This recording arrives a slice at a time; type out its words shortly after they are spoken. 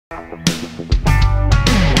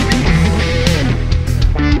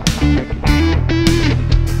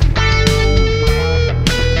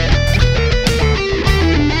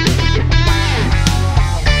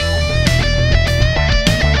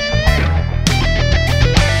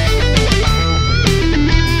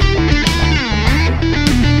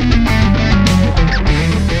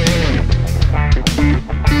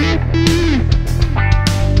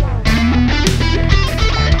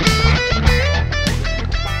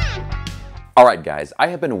Alright guys, I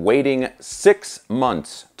have been waiting 6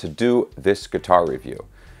 months to do this guitar review.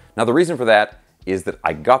 Now the reason for that is that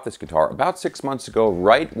I got this guitar about 6 months ago,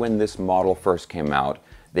 right when this model first came out.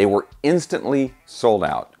 They were instantly sold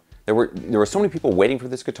out. There were so many people waiting for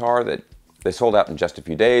this guitar that they sold out in just a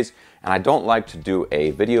few days, and I don't like to do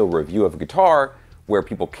a video review of a guitar where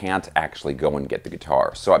people can't actually go and get the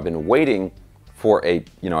guitar. So I've been waiting for a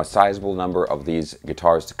sizable number of these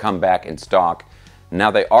guitars to come back in stock. Now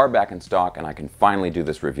they are back in stock and I can finally do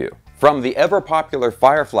this review. From the ever popular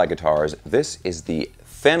Firefly guitars, this is the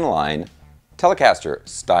thin line Telecaster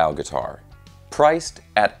style guitar. Priced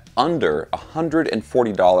at under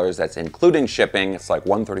 $140, that's including shipping. It's like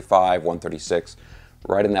 $135, $136,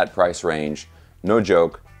 right in that price range. No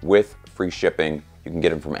joke, with free shipping. You can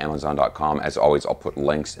get them from Amazon.com. As always, I'll put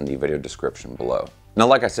links in the video description below. Now,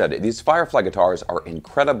 like I said, these Firefly guitars are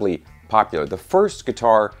incredibly popular. The first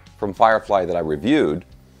guitar from Firefly that I reviewed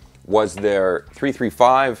was their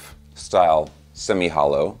 335 style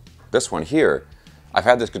semi-hollow. This one here, I've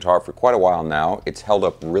had this guitar for quite a while now. It's held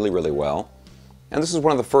up really, really well. And this is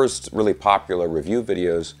one of the first really popular review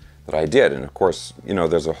videos that I did. And of course,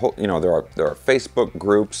 there's a whole, there are Facebook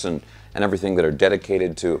groups and everything that are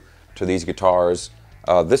dedicated to these guitars.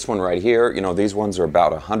 This one right here, these ones are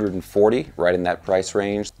about $140, right in that price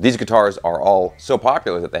range. These guitars are all so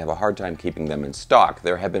popular that they have a hard time keeping them in stock.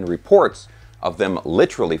 There have been reports of them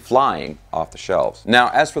literally flying off the shelves. Now,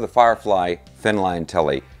 as for the Firefly Thin Line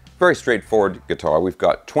Tele, very straightforward guitar. We've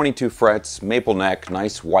got 22 frets, maple neck,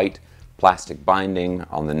 nice white plastic binding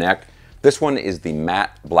on the neck. This one is the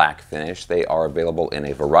matte black finish. They are available in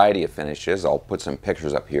a variety of finishes. I'll put some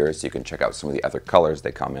pictures up here so you can check out some of the other colors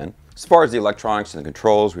they come in. As far as the electronics and the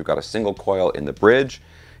controls, we've got a single coil in the bridge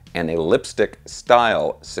and a lipstick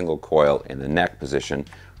style single coil in the neck position.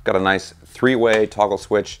 We've got a nice three-way toggle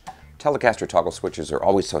switch. Telecaster toggle switches are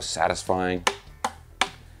always so satisfying.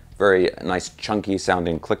 Very nice chunky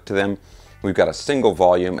sounding click to them. We've got a single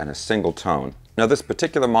volume and a single tone. Now this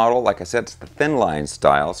particular model, like I said, it's the thin line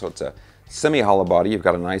style, so it's a semi-hollow body. You've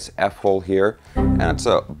got a nice F-hole here, and it's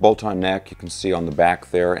a bolt-on neck you can see on the back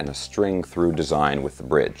there, and a string-through design with the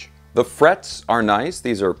bridge. The frets are nice.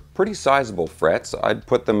 These are pretty sizable frets. I'd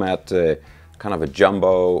put them at kind of a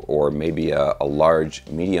jumbo or maybe a large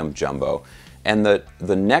medium jumbo. And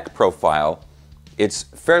the neck profile, it's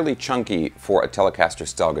fairly chunky for a Telecaster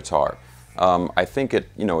style guitar. I think it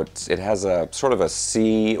has a sort of a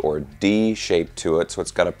C or D shape to it, so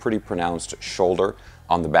it's got a pretty pronounced shoulder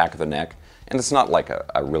on the back of the neck. And it's not like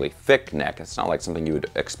a really thick neck. It's not like something you would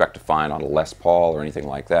expect to find on a Les Paul or anything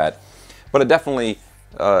like that. But it definitely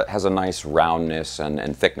has a nice roundness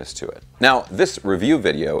and thickness to it. Now, this review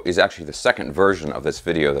video is actually the second version of this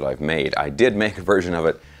video that I've made. I did make a version of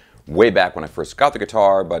it way back when I first got the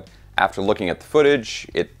guitar, but after looking at the footage,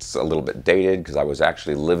 it's a little bit dated because I was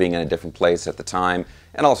actually living in a different place at the time,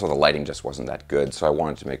 and also the lighting just wasn't that good, so I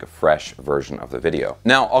wanted to make a fresh version of the video.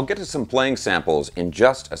 Now, I'll get to some playing samples in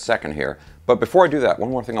just a second here, but before I do that,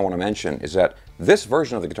 one more thing I want to mention is that this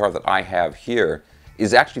version of the guitar that I have here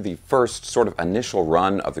is actually the first sort of initial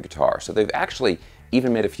run of the guitar. So they've actually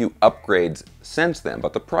even made a few upgrades since then,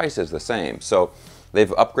 but the price is the same. So they've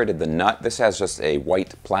upgraded the nut. This has just a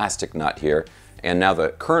white plastic nut here. And now the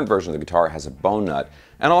current version of the guitar has a bone nut.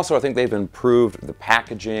 And also I think they've improved the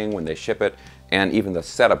packaging when they ship it and even the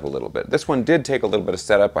setup a little bit. This one did take a little bit of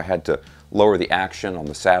setup. I had to lower the action on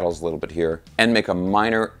the saddles a little bit here and make a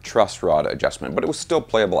minor truss rod adjustment, but it was still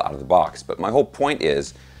playable out of the box. But my whole point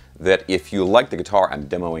is that if you like the guitar I'm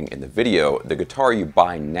demoing in the video, the guitar you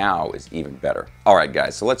buy now is even better. Alright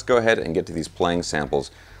guys, so let's go ahead and get to these playing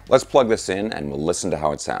samples. Let's plug this in and we'll listen to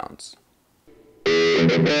how it sounds.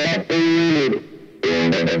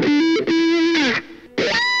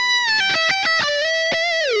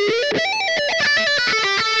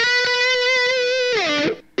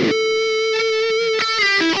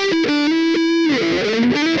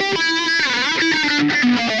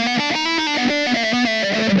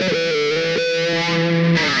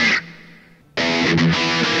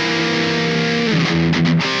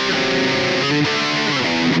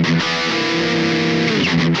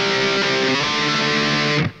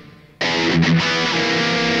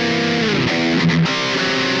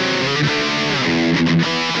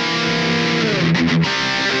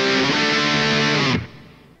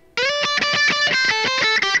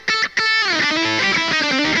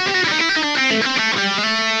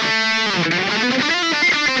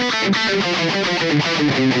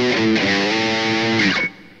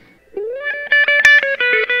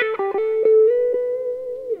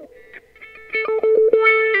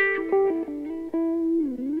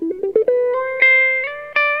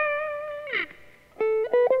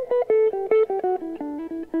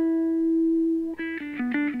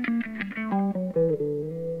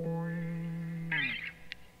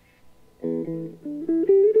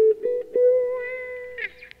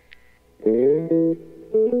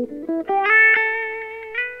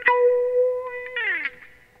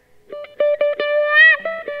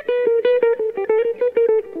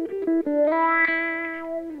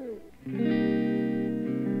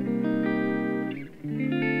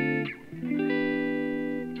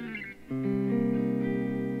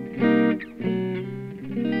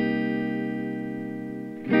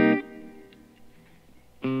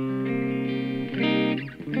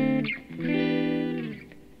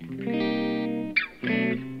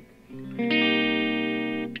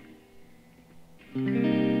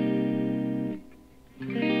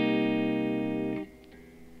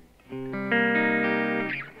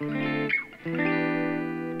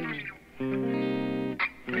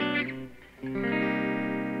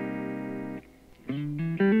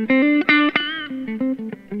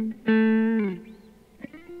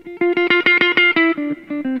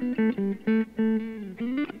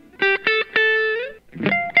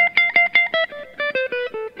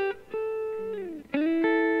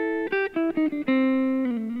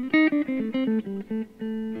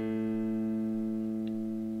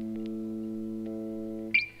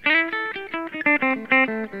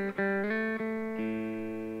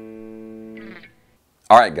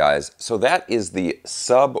 Alright guys, so that is the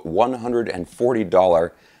sub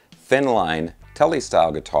 $140 thin line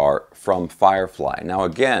tele-style guitar from Firefly. Now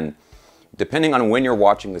again, depending on when you're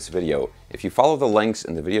watching this video, if you follow the links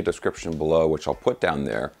in the video description below, which I'll put down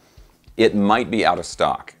there, it might be out of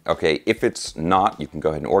stock. Okay, if it's not, you can go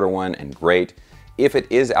ahead and order one, and great. If it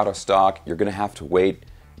is out of stock, you're gonna have to wait,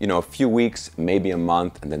 a few weeks, maybe a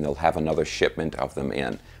month, and then they'll have another shipment of them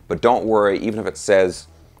in. But don't worry, even if it says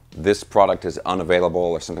this product is unavailable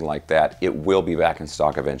or something like that, it will be back in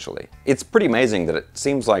stock eventually. It's pretty amazing that it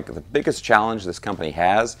seems like the biggest challenge this company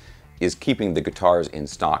has is keeping the guitars in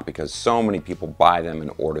stock, because so many people buy them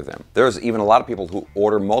and order them. There's even a lot of people who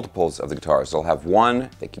order multiples of the guitars. They'll have one,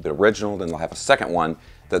 they keep it original, then they'll have a second one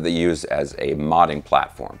that they use as a modding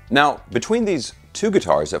platform. Now, between these two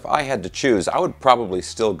guitars, if I had to choose, I would probably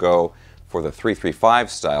still go for the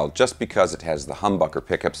 335 style, just because it has the humbucker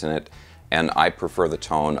pickups in it, and I prefer the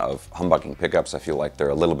tone of humbucking pickups. I feel like they're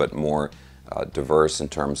a little bit more diverse in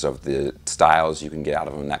terms of the styles you can get out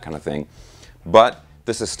of them, that kind of thing. But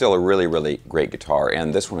this is still a really, really great guitar,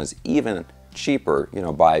 and this one is even cheaper,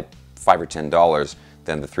 by $5 or $10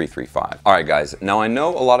 than the 335. Alright guys, now I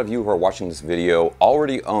know a lot of you who are watching this video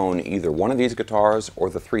already own either one of these guitars or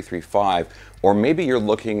the 335, or maybe you're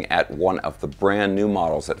looking at one of the brand new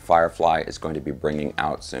models that Firefly is going to be bringing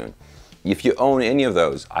out soon. If you own any of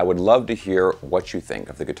those, I would love to hear what you think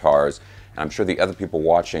of the guitars, and I'm sure the other people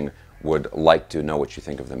watching would like to know what you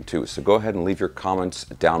think of them too. So go ahead and leave your comments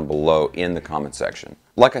down below in the comment section.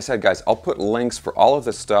 Like I said guys, I'll put links for all of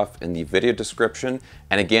this stuff in the video description,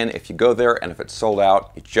 and again, if you go there and if it's sold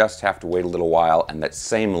out, you just have to wait a little while, and that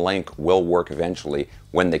same link will work eventually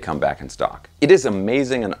when they come back in stock. It is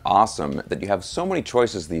amazing and awesome that you have so many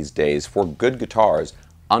choices these days for good guitars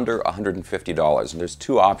under $150, and there's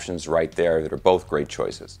two options right there that are both great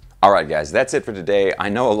choices. Alright guys, that's it for today. I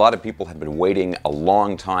know a lot of people have been waiting a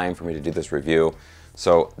long time for me to do this review,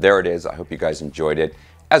 so there it is. I hope you guys enjoyed it.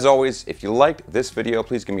 As always, if you liked this video,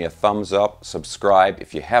 please give me a thumbs up, subscribe.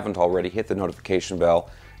 If you haven't already, hit the notification bell,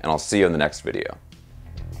 and I'll see you in the next video.